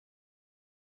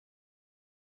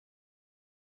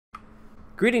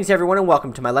Greetings everyone and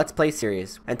welcome to my Let's Play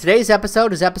series. And today's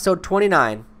episode is episode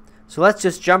 29. So let's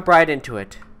just jump right into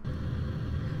it.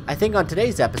 I think on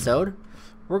today's episode,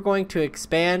 we're going to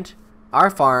expand our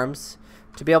farms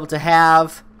to be able to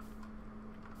have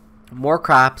more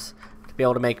crops, to be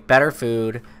able to make better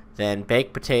food than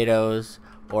baked potatoes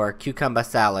or cucumber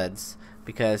salads.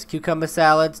 Because cucumber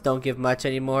salads don't give much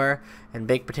anymore, and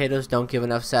baked potatoes don't give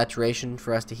enough saturation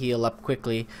for us to heal up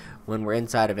quickly when we're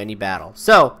inside of any battle.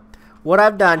 So, what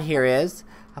I've done here is,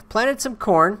 I've planted some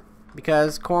corn,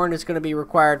 because corn is going to be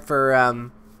required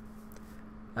for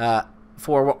what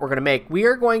we're going to make. We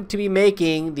are going to be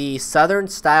making the Southern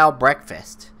style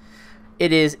breakfast.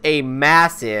 It is a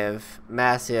massive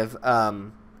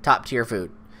top tier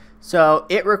food. So,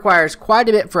 it requires quite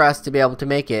a bit for us to be able to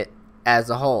make it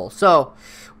as a whole. So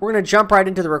we're going to jump right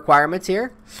into the requirements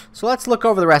here. So let's look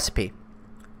over the recipe.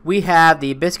 We have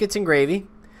the biscuits and gravy,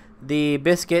 the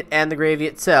biscuit and the gravy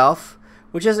itself,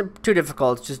 which isn't too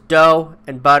difficult. It's just dough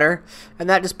and butter, and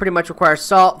that just pretty much requires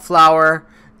salt, flour,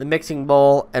 the mixing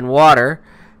bowl, and water.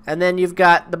 And then you've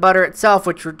got the butter itself,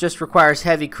 which just requires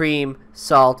heavy cream,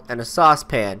 salt, and a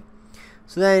saucepan.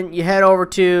 So then you head over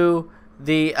to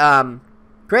the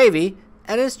gravy,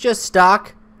 and it's just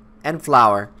stock and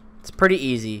flour. It's pretty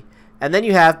easy. And then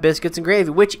you have biscuits and gravy,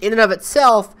 which in and of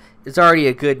itself is already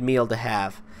a good meal to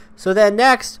have. So then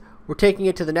next, we're taking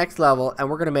it to the next level, and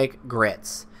we're going to make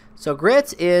grits. So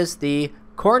grits is the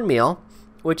cornmeal,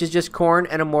 which is just corn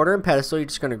and a mortar and pestle. You're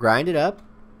just going to grind it up.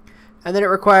 And then it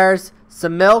requires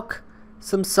some milk,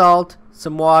 some salt,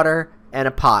 some water, and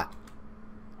a pot.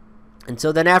 And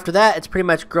so then after that, it's pretty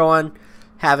much growing,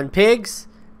 having pigs,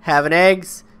 having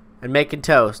eggs, and making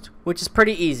toast, which is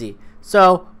pretty easy.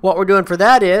 So what we're doing for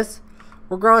that is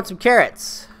we're growing some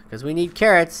carrots, because we need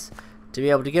carrots to be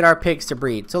able to get our pigs to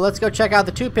breed. So let's go check out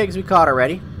the 2 pigs we caught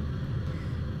already.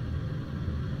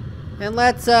 And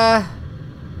let's let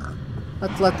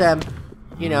them,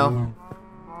 you know,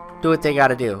 do what they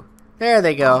gotta do. There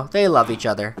they go. They love each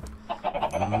other.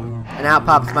 And out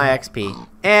pops my XP.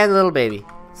 And the little baby.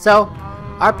 So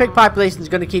our pig population is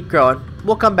going to keep growing.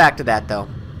 We'll come back to that though.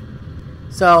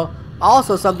 So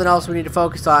also something else we need to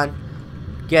focus on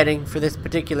getting for this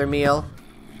particular meal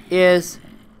is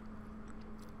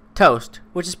toast,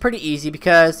 which is pretty easy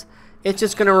because it's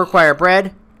just going to require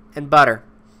bread and butter.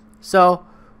 So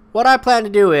what I plan to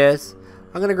do is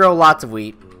I'm going to grow lots of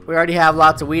wheat. We already have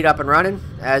lots of wheat up and running.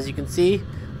 As you can see,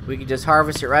 we can just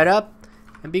harvest it right up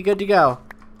and be good to go.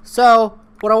 So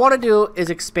what I want to do is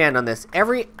expand on this.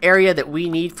 Every area that we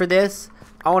need for this,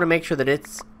 I want to make sure that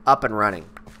it's up and running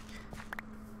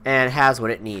and has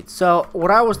what it needs. So what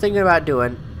I was thinking about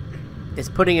doing is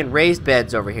putting in raised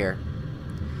beds over here.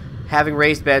 Having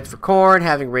raised beds for corn,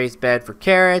 having raised bed for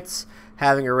carrots,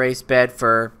 having a raised bed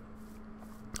for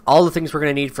all the things we're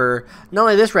going to need for not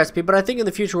only this recipe, but I think in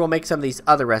the future we'll make some of these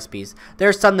other recipes.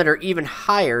 There's some that are even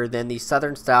higher than the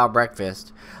Southern style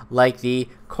breakfast, like the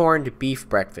corned beef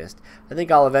breakfast. I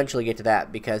think I'll eventually get to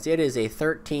that because it is a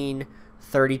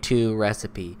 1332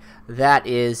 recipe. That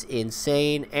is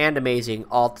insane and amazing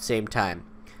all at the same time.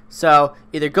 So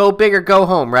either go big or go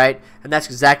home, right? And that's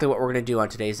exactly what we're going to do on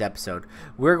today's episode.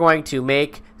 We're going to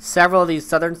make several of these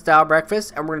Southern style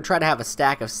breakfasts, and we're going to try to have a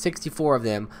stack of 64 of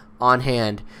them on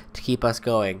hand to keep us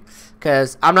going.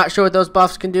 Because I'm not sure what those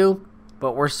buffs can do,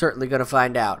 but we're certainly going to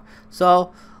find out.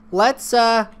 So let's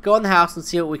go in the house and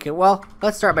see what we can. Well,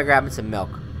 let's start by grabbing some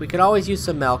milk. We could always use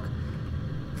some milk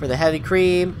for the heavy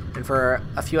cream and for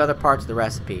a few other parts of the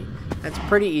recipe. That's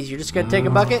pretty easy. You're just going to take a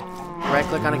bucket, right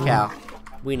click on a cow.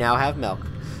 We now have milk.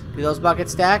 Do those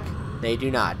buckets stack? They do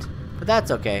not. But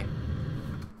that's okay.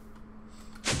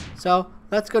 So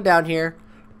let's go down here.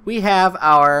 We have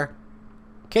our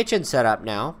kitchen set up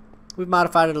now. We've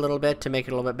modified it a little bit to make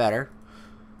it a little bit better.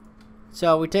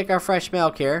 So we take our fresh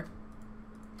milk here,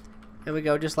 and we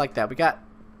go just like that. We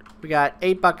got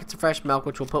 8 buckets of fresh milk,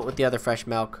 which we'll put with the other fresh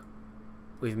milk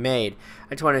we've made.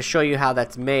 I just want to show you how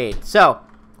that's made. So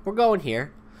we're going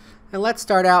here, and let's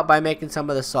start out by making some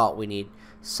of the salt we need.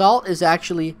 Salt is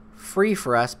actually free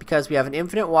for us because we have an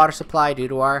infinite water supply due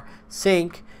to our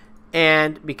sink,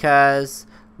 and because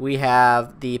we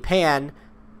have the pan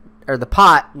or the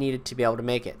pot needed to be able to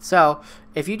make it. So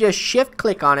if you just shift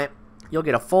click on it, you'll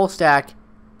get a full stack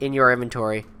in your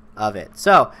inventory of it.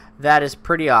 So that is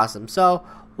pretty awesome. So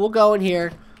we'll go in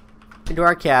here into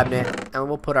our cabinet and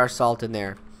we'll put our salt in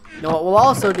there. Now what we'll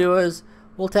also do is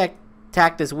we'll tack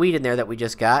this wheat in there that we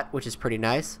just got, which is pretty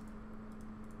nice.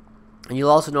 And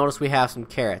you'll also notice we have some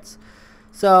carrots.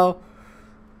 So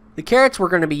the carrots we're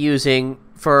going to be using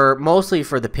mostly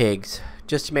for the pigs,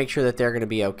 just to make sure that they're going to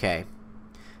be okay.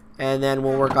 And then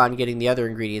we'll work on getting the other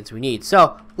ingredients we need.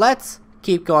 So let's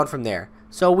keep going from there.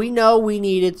 So we know we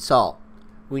needed salt.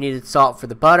 We needed salt for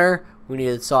the butter. We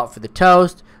needed salt for the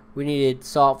toast. We needed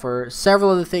salt for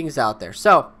several other things out there.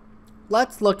 So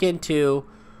let's look into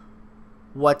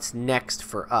what's next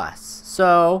for us.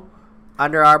 So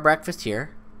under our breakfast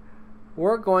here,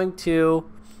 we're going to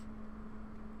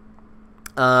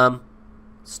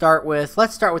start with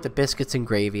the biscuits and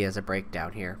gravy as a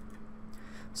breakdown here.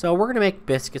 So we're going to make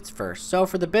biscuits first. So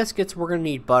for the biscuits, we're going to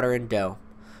need butter and dough.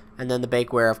 And then the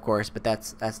bakeware, of course, but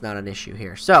that's not an issue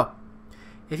here. So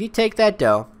if you take that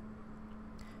dough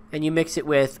and you mix it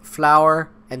with flour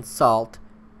and salt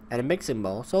and a mixing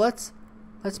bowl. So let's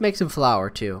make some flour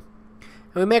too.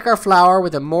 And we make our flour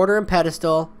with a mortar and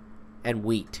pestle and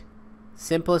wheat.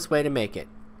 Simplest way to make it.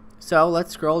 So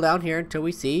let's scroll down here until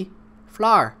we see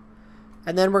flour.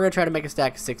 And then we're going to try to make a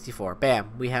stack of 64.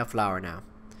 Bam, we have flour now.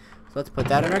 So let's put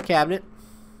that in our cabinet.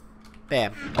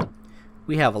 Bam.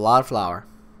 We have a lot of flour.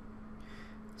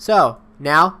 So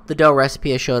now the dough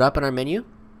recipe has showed up in our menu.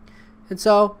 And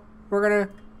so we're going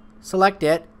to select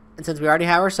it. And since we already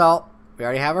have our salt, we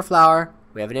already have our flour,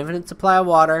 we have an infinite supply of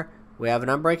water, we have an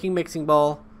unbreaking mixing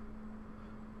bowl.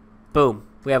 Boom.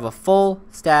 We have a full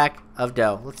stack of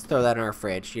dough. Let's throw that in our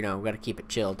fridge. You know, we've got to keep it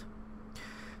chilled.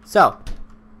 So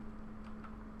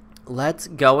let's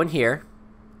go in here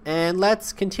and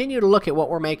let's continue to look at what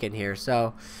we're making here.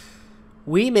 So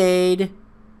we made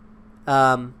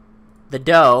the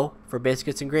dough for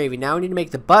biscuits and gravy. Now we need to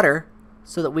make the butter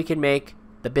so that we can make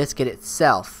the biscuit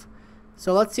itself.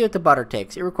 So let's see what the butter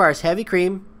takes. It requires heavy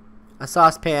cream, a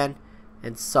saucepan,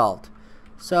 and salt.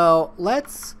 So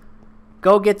let's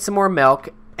go get some more milk,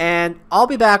 and I'll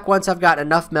be back once I've got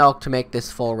enough milk to make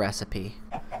this full recipe.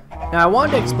 Now I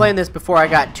wanted to explain this before I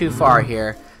got too far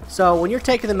here. So when you're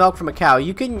taking the milk from a cow,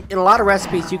 you can, in a lot of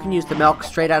recipes, you can use the milk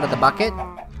straight out of the bucket,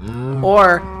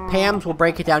 or Pam's will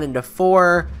break it down into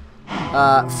 4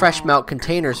 fresh milk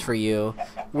containers for you,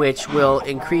 which will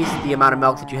increase the amount of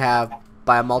milk that you have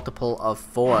by a multiple of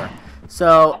 4.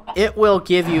 So it will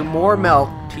give you more milk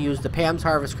to use the Pam's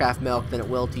Harvest Craft milk than it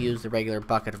will to use the regular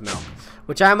bucket of milk,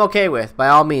 which I'm okay with. By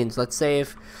all means, let's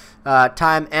save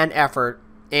time and effort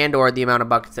and or the amount of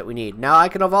buckets that we need. Now I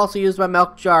could have also used my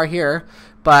milk jar here,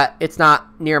 but it's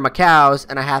not near my cows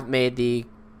and I haven't made the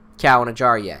cow in a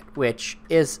jar yet, which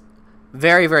is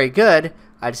very, very good.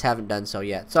 I just haven't done so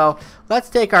yet. So let's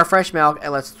take our fresh milk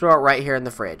and let's throw it right here in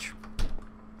the fridge,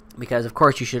 because of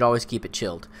course you should always keep it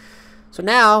chilled. So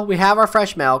now we have our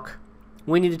fresh milk.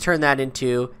 We need to turn that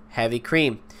into heavy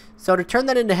cream. So to turn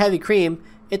that into heavy cream,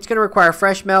 it's going to require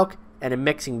fresh milk and a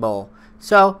mixing bowl.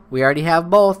 So we already have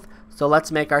both. So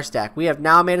let's make our stack. We have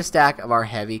now made a stack of our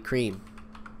heavy cream.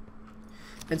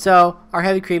 And so our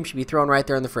heavy cream should be thrown right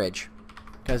there in the fridge,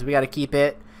 because we got to keep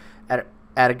it at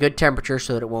a good temperature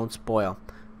so that it won't spoil.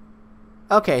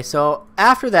 Okay, so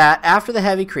after that, after the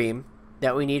heavy cream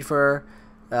that we need for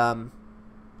the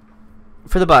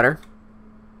butter,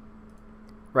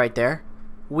 right there,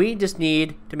 we just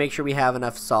need to make sure we have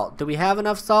enough salt. Do we have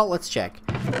enough salt? Let's check.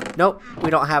 Nope, we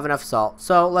don't have enough salt.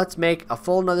 So let's make a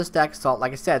full another stack of salt.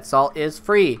 Like I said, salt is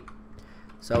free,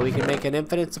 so we can make an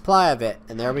infinite supply of it.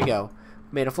 And there we go.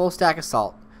 We made a full stack of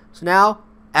salt. So now,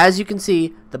 as you can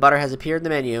see, the butter has appeared in the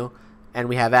menu, and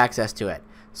we have access to it.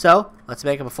 So let's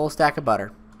make up a full stack of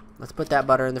butter. Let's put that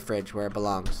butter in the fridge where it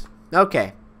belongs.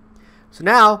 Okay. So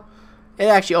now it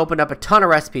actually opened up a ton of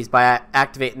recipes by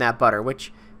activating that butter,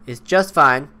 which is just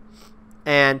fine.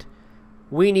 And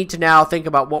we need to now think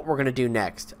about what we're going to do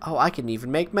next. Oh, I can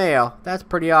even make mayo. That's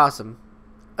pretty awesome.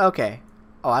 Okay.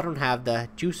 Oh, I don't have the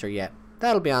juicer yet.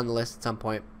 That'll be on the list at some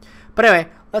point. But anyway,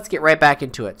 let's get right back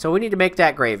into it. So we need to make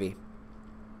that gravy.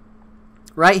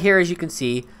 Right here, as you can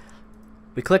see,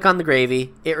 we click on the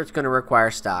gravy. It's going to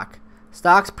require stock.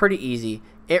 Stock's pretty easy.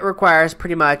 It requires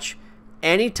pretty much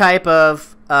any type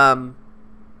of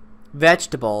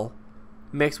vegetable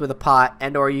mixed with a pot,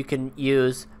 and or you can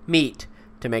use meat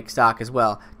to make stock as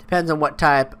well. Depends on what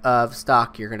type of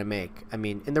stock you're going to make. I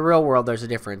mean, in the real world there's a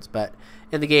difference, but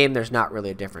in the game there's not really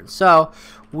a difference. So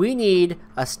we need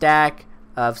a stack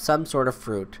of some sort of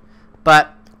fruit.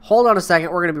 But hold on a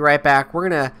second, we're going to be right back. We're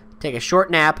going to take a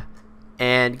short nap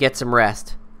and get some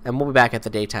rest, and we'll be back at the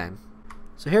daytime.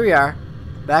 So here we are,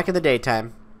 back in the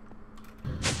daytime.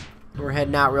 We're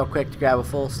heading out real quick to grab a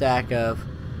full stack of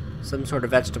some sort of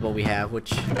vegetable we have,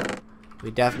 which we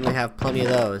definitely have plenty of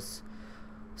those.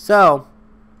 So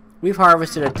we've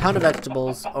harvested a ton of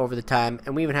vegetables over the time,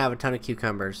 and we even have a ton of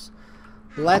cucumbers.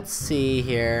 Let's see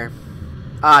here.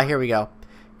 Ah, here we go.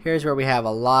 Here's where we have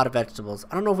a lot of vegetables.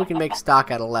 I don't know if we can make stock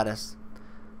out of lettuce.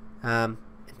 In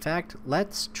fact,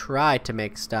 let's try to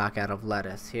make stock out of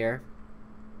lettuce here.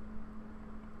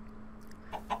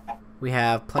 We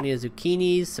have plenty of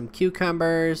zucchinis, some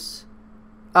cucumbers.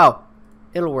 Oh,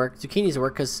 it'll work. Zucchinis will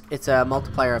work because it's a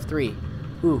multiplier of 3.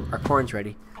 Ooh, our corn's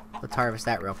ready. Let's harvest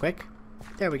that real quick.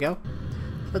 There we go.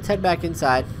 Let's head back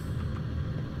inside.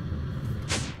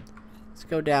 Let's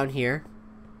go down here.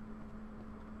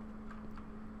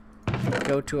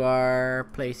 Go to our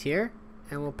place here,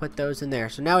 and we'll put those in there.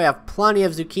 So now we have plenty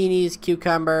of zucchinis,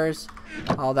 cucumbers,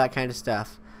 all that kind of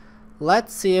stuff.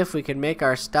 Let's see if we can make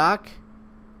our stock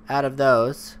out of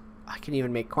those. I can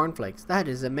even make cornflakes. That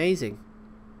is amazing.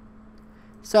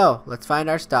 So let's find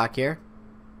our stock here.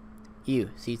 Ew,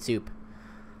 seed soup.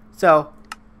 So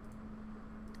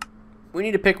we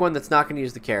need to pick one that's not going to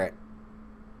use the carrot.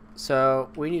 So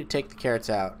we need to take the carrots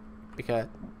out because,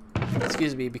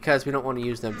 excuse me, because we don't want to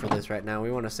use them for this right now.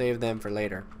 We want to save them for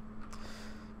later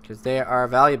because they are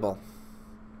valuable.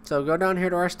 So go down here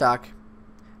to our stock.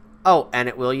 Oh, and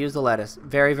it will use the lettuce.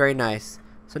 Very, very nice.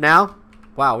 So now,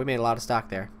 wow, we made a lot of stock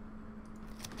there.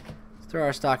 Let's throw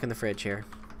our stock in the fridge here.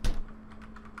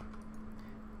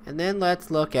 And then let's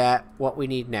look at what we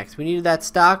need next. We needed that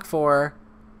stock for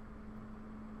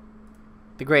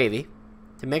the gravy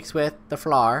to mix with the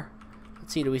flour.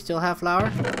 Let's see, do we still have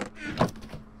flour?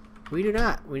 We do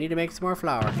not. We need to make some more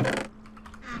flour.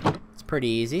 It's pretty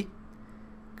easy.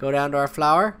 Go down to our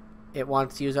flour. It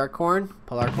wants to use our corn.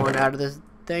 Pull our corn out of this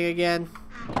thing again.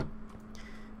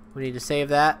 We need to save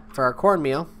that for our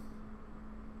cornmeal.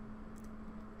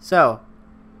 So,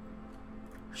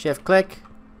 shift click,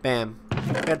 bam.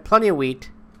 We got plenty of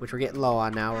wheat, which we're getting low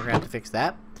on now. We're going to have to fix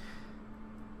that.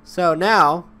 So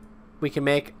now, we can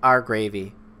make our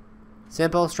gravy.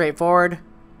 Simple, straightforward,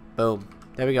 boom.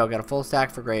 There we go, got a full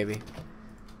stack for gravy.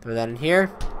 Throw that in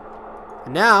here.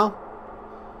 And now,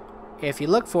 if you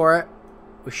look for it,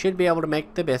 we should be able to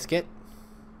make the biscuit,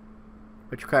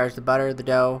 which requires the butter, the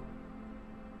dough.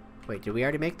 Wait, did we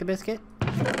already make the biscuit?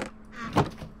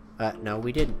 No,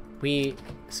 we didn't. We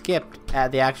skipped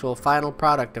at the actual final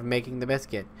product of making the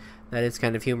biscuit. That is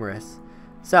kind of humorous.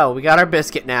 So, we got our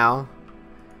biscuit now.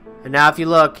 And now if you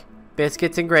look,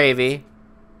 biscuits and gravy.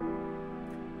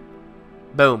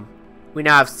 Boom. We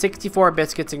now have 64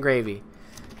 biscuits and gravy.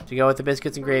 To go with the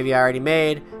biscuits and gravy I already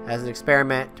made as an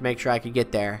experiment to make sure I could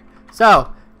get there.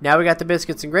 So, now we got the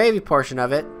biscuits and gravy portion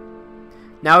of it.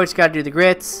 Now we just got to do the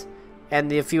grits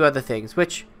and a few other things,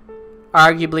 which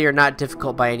arguably are not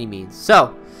difficult by any means.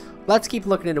 So, let's keep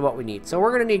looking into what we need. So,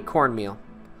 we're going to need cornmeal.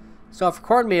 So, for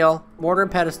cornmeal, mortar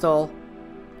and pestle,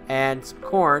 and some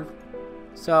corn.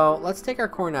 So, let's take our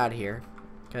corn out of here,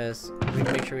 because we need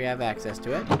to make sure we have access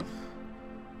to it.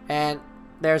 And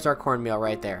there's our cornmeal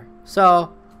right there.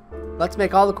 So, let's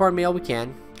make all the cornmeal we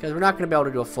can, because we're not going to be able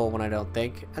to do a full one, I don't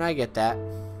think. And I get that.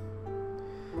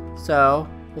 So,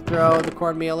 we'll throw the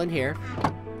cornmeal in here.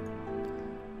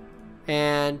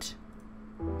 And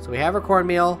so we have our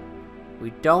cornmeal. We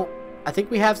don't, I think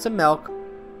we have some milk,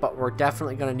 but we're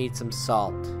definitely going to need some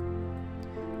salt,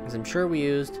 because I'm sure we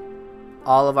used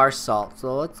all of our salt.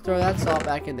 So let's throw that salt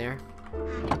back in there.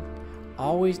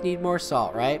 Always need more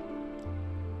salt, right?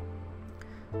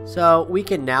 So we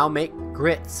can now make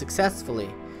grits successfully.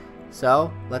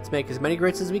 So let's make as many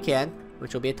grits as we can,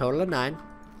 which will be a total of 9.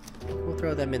 We'll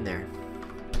throw them in there.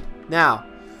 Now,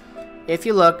 if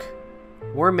you look,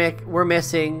 we're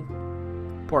missing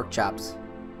pork chops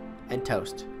and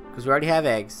toast, because we already have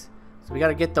eggs. So we got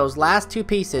to get those last 2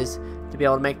 pieces to be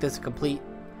able to make this a complete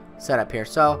setup here.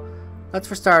 So let's,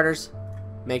 for starters,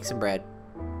 make some bread.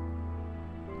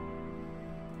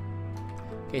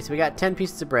 Okay, so we got 10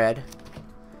 pieces of bread.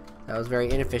 That was a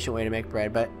very inefficient way to make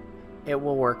bread, but it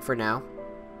will work for now.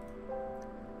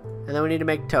 And then we need to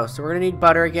make toast. So we're going to need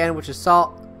butter again, which is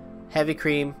salt, heavy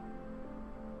cream.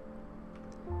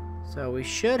 So we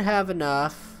should have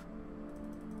enough.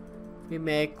 We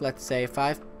make, let's say,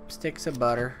 5 sticks of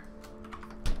butter.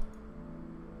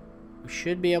 We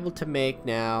should be able to make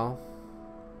now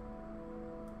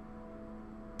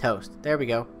toast. There we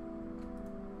go.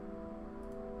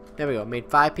 There we go. Made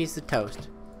 5 pieces of toast.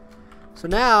 So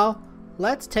now,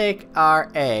 let's take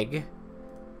our egg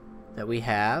that we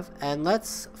have, and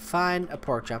let's find a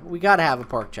pork chop. We gotta have a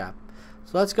pork chop.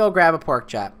 So let's go grab a pork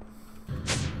chop.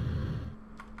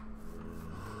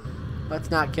 Let's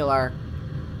not kill our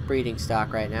breeding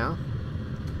stock right now.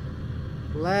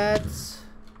 Let's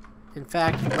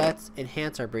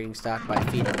enhance our breeding stock by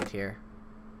feeding it here.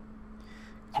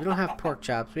 We don't have pork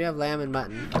chops. We have lamb and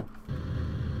mutton.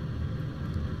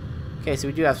 Okay, so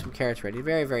we do have some carrots ready.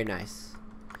 Very, very nice.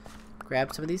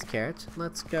 Grab some of these carrots.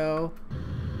 Let's go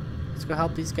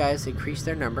help these guys increase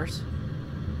their numbers.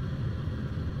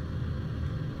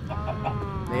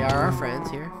 They are our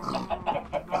friends here.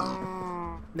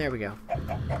 There we go.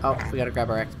 Oh, we gotta grab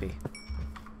our XP.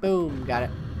 Boom, got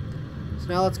it. So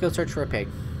now let's go search for a pig.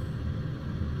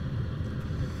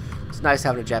 It's nice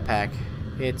having a jetpack.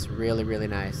 It's really, really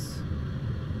nice.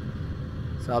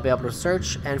 So I'll be able to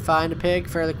search and find a pig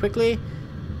fairly quickly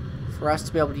for us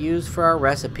to be able to use for our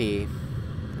recipe.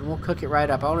 And we'll cook it right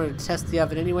up. I wanted to test the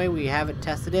oven anyway. We haven't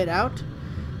tested it out.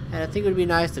 And I think it would be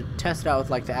nice to test it out with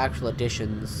like the actual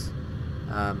additions.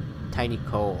 Tiny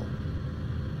coal.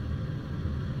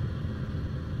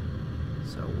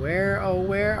 So where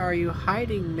are you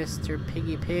hiding, Mr.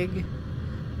 Piggy Pig?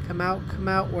 Come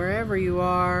out, wherever you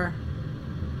are.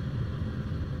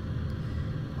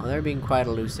 Oh, they're being quite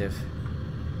elusive.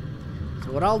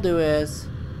 So what I'll do is,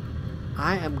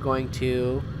 I am going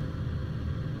to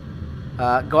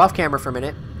go off camera for a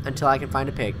minute until I can find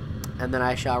a pig, and then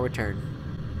I shall return.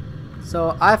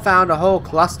 So I found a whole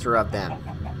cluster of them,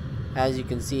 as you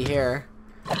can see here.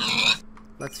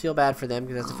 Let's feel bad for them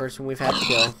because that's the first one we've had to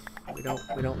kill. We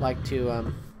don't like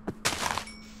to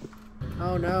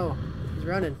Oh no, he's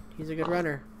running. He's a good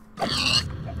runner.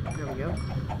 There we go.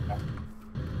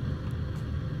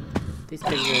 These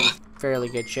pigs are in fairly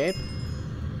good shape.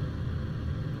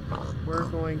 We're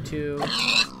going to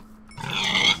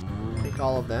take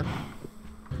all of them.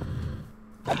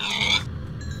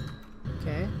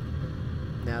 Okay.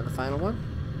 Now the final one.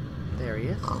 There he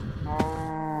is.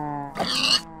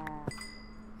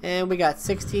 And we got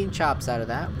 16 chops out of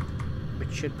that,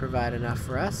 which should provide enough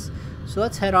for us. So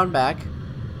let's head on back.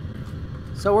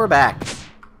 So we're back.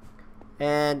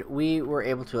 And we were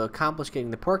able to accomplish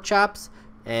getting the pork chops.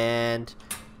 And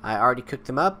I already cooked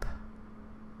them up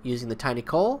using the tiny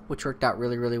coal, which worked out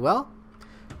really, really well.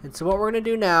 And so what we're going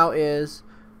to do now is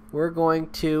we're going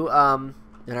to, and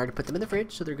I already put them in the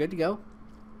fridge, so they're good to go.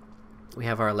 We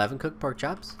have our 11 cooked pork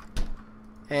chops.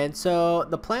 And so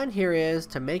the plan here is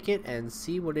to make it and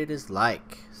see what it is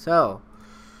like. So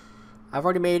I've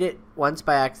already made it once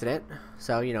by accident.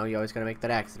 So, you know, you always got to make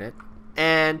that accident.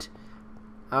 And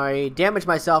I damaged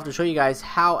myself to show you guys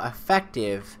how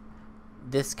effective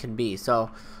this can be. So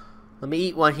let me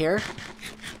eat one here.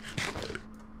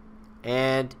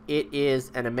 And it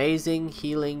is an amazing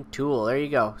healing tool. There you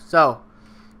go. So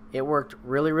it worked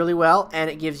really, really well. And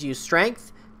it gives you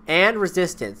strength and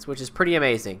resistance, which is pretty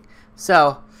amazing.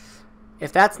 So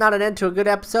if that's not an end to a good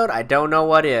episode, I don't know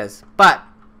what is. But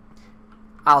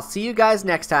I'll see you guys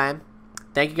next time.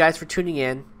 Thank you guys for tuning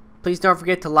in. Please don't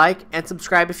forget to like and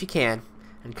subscribe if you can.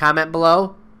 And comment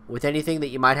below with anything that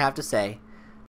you might have to say.